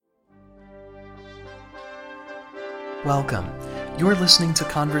Welcome. You're listening to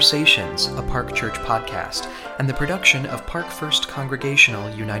Conversations, a Park Church podcast, and the production of Park First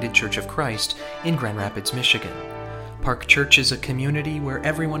Congregational United Church of Christ in Grand Rapids, Michigan. Park Church is a community where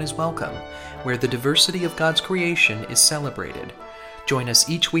everyone is welcome, where the diversity of God's creation is celebrated. Join us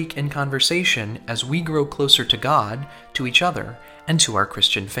each week in conversation as we grow closer to God, to each other, and to our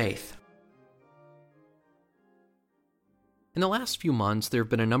Christian faith. In the last few months, there have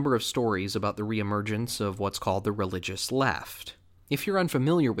been a number of stories about the reemergence of what's called the religious left. If you're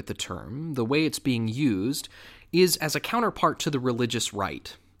unfamiliar with the term, the way it's being used is as a counterpart to the religious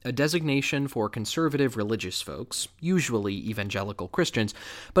right, a designation for conservative religious folks, usually evangelical Christians,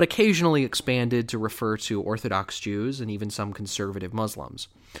 but occasionally expanded to refer to Orthodox Jews and even some conservative Muslims.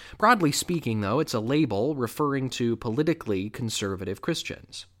 Broadly speaking, though, it's a label referring to politically conservative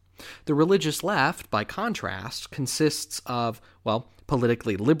Christians. The religious left, by contrast, consists of,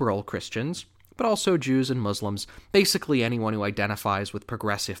 politically liberal Christians, but also Jews and Muslims, basically anyone who identifies with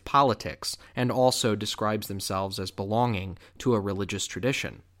progressive politics and also describes themselves as belonging to a religious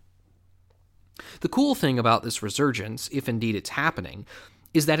tradition. The cool thing about this resurgence, if indeed it's happening,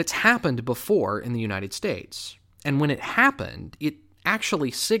 is that it's happened before in the United States. And when it happened, it actually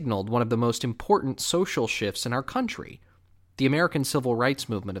signaled one of the most important social shifts in our country, the American Civil Rights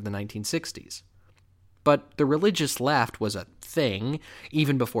Movement of the 1960s. But the religious left was a thing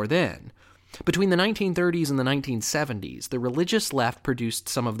even before then. Between the 1930s and the 1970s, the religious left produced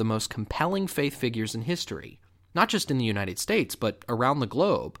some of the most compelling faith figures in history, not just in the United States, but around the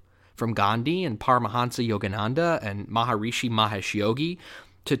globe, from Gandhi and Paramahansa Yogananda and Maharishi Mahesh Yogi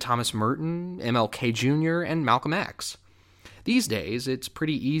to Thomas Merton, MLK Jr., and Malcolm X. These days, it's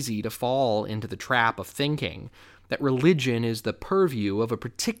pretty easy to fall into the trap of thinking that religion is the purview of a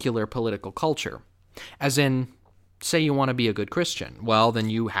particular political culture. As in, say you want to be a good Christian, well, then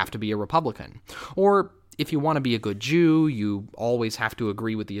you have to be a Republican. Or if you want to be a good Jew, you always have to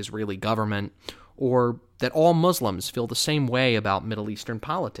agree with the Israeli government. Or that all Muslims feel the same way about Middle Eastern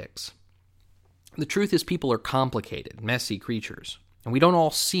politics. The truth is people are complicated, messy creatures, and we don't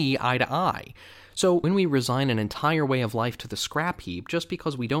all see eye to eye. So when we resign an entire way of life to the scrap heap just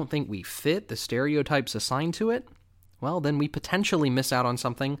because we don't think we fit the stereotypes assigned to it, well, then we potentially miss out on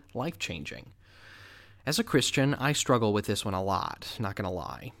something life-changing. As a Christian, I struggle with this one a lot, not gonna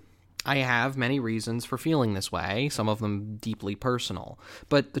lie. I have many reasons for feeling this way, some of them deeply personal.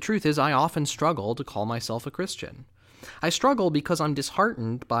 But the truth is, I often struggle to call myself a Christian. I struggle because I'm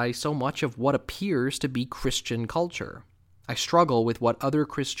disheartened by so much of what appears to be Christian culture. I struggle with what other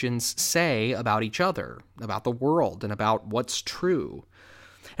Christians say about each other, about the world, and about what's true.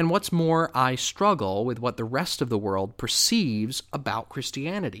 And what's more, I struggle with what the rest of the world perceives about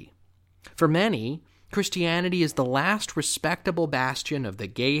Christianity. For many, Christianity is the last respectable bastion of the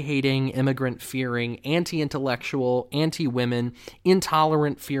gay-hating, immigrant-fearing, anti-intellectual, anti-women,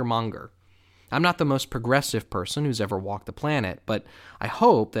 intolerant fearmonger. I'm not the most progressive person who's ever walked the planet, but I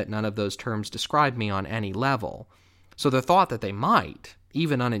hope that none of those terms describe me on any level. So the thought that they might,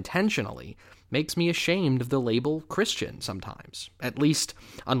 even unintentionally, makes me ashamed of the label Christian sometimes, at least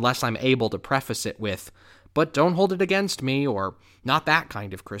unless I'm able to preface it with, but don't hold it against me, or not that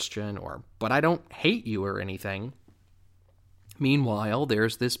kind of Christian, or but I don't hate you or anything. Meanwhile,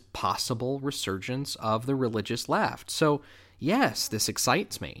 there's this possible resurgence of the religious left. So yes, this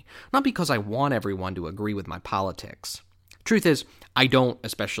excites me, not because I want everyone to agree with my politics. Truth is, I don't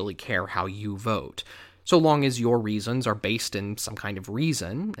especially care how you vote, so long as your reasons are based in some kind of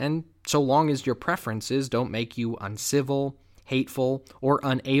reason, and so long as your preferences don't make you uncivil, hateful, or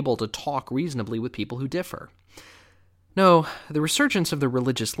unable to talk reasonably with people who differ. No, the resurgence of the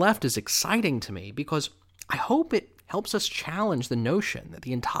religious left is exciting to me because I hope it helps us challenge the notion that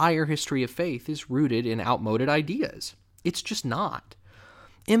the entire history of faith is rooted in outmoded ideas. It's just not.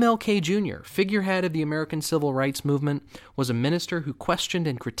 MLK Jr., figurehead of the American Civil Rights Movement, was a minister who questioned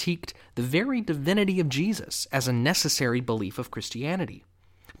and critiqued the very divinity of Jesus as a necessary belief of Christianity.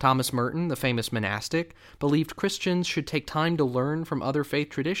 Thomas Merton, the famous monastic, believed Christians should take time to learn from other faith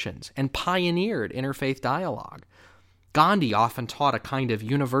traditions and pioneered interfaith dialogue. Gandhi often taught a kind of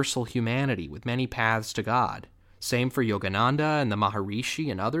universal humanity with many paths to God. Same for Yogananda and the Maharishi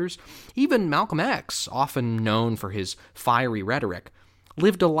and others. Even Malcolm X, often known for his fiery rhetoric,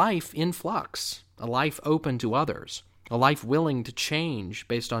 lived a life in flux, a life open to others, a life willing to change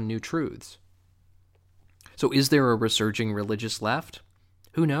based on new truths. So is there a resurging religious left?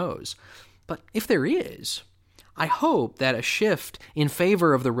 Who knows? But if there is, I hope that a shift in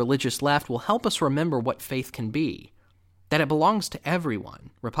favor of the religious left will help us remember what faith can be, that it belongs to everyone,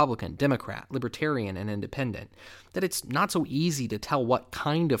 Republican, Democrat, Libertarian, and Independent, that it's not so easy to tell what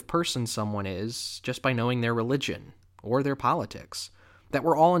kind of person someone is just by knowing their religion, or their politics, that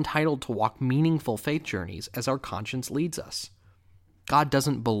we're all entitled to walk meaningful faith journeys as our conscience leads us. God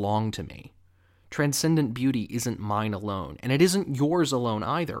doesn't belong to me. Transcendent beauty isn't mine alone, and it isn't yours alone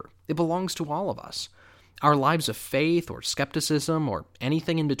either. It belongs to all of us. Our lives of faith or skepticism or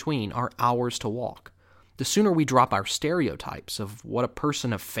anything in between are ours to walk. The sooner we drop our stereotypes of what a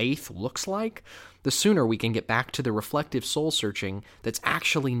person of faith looks like, the sooner we can get back to the reflective soul-searching that's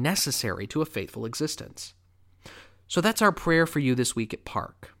actually necessary to a faithful existence. So that's our prayer for you this week at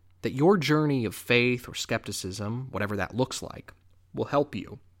Park, that your journey of faith or skepticism, whatever that looks like, will help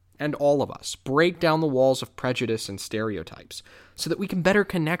you, and all of us, break down the walls of prejudice and stereotypes so that we can better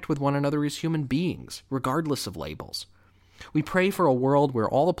connect with one another as human beings, regardless of labels. We pray for a world where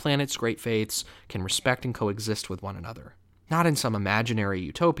all the planet's great faiths can respect and coexist with one another, not in some imaginary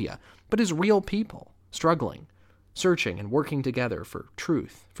utopia, but as real people, struggling, searching and working together for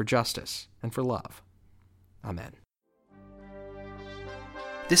truth, for justice, and for love. Amen.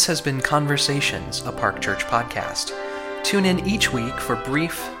 This has been Conversations, a Park Church podcast. Tune in each week for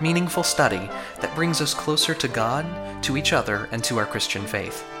brief, meaningful study that brings us closer to God, to each other, and to our Christian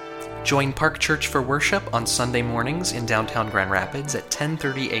faith. Join Park Church for worship on Sunday mornings in downtown Grand Rapids at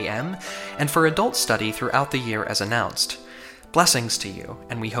 10:30 a.m. and for adult study throughout the year as announced. Blessings to you,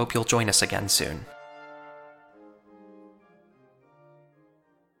 and we hope you'll join us again soon.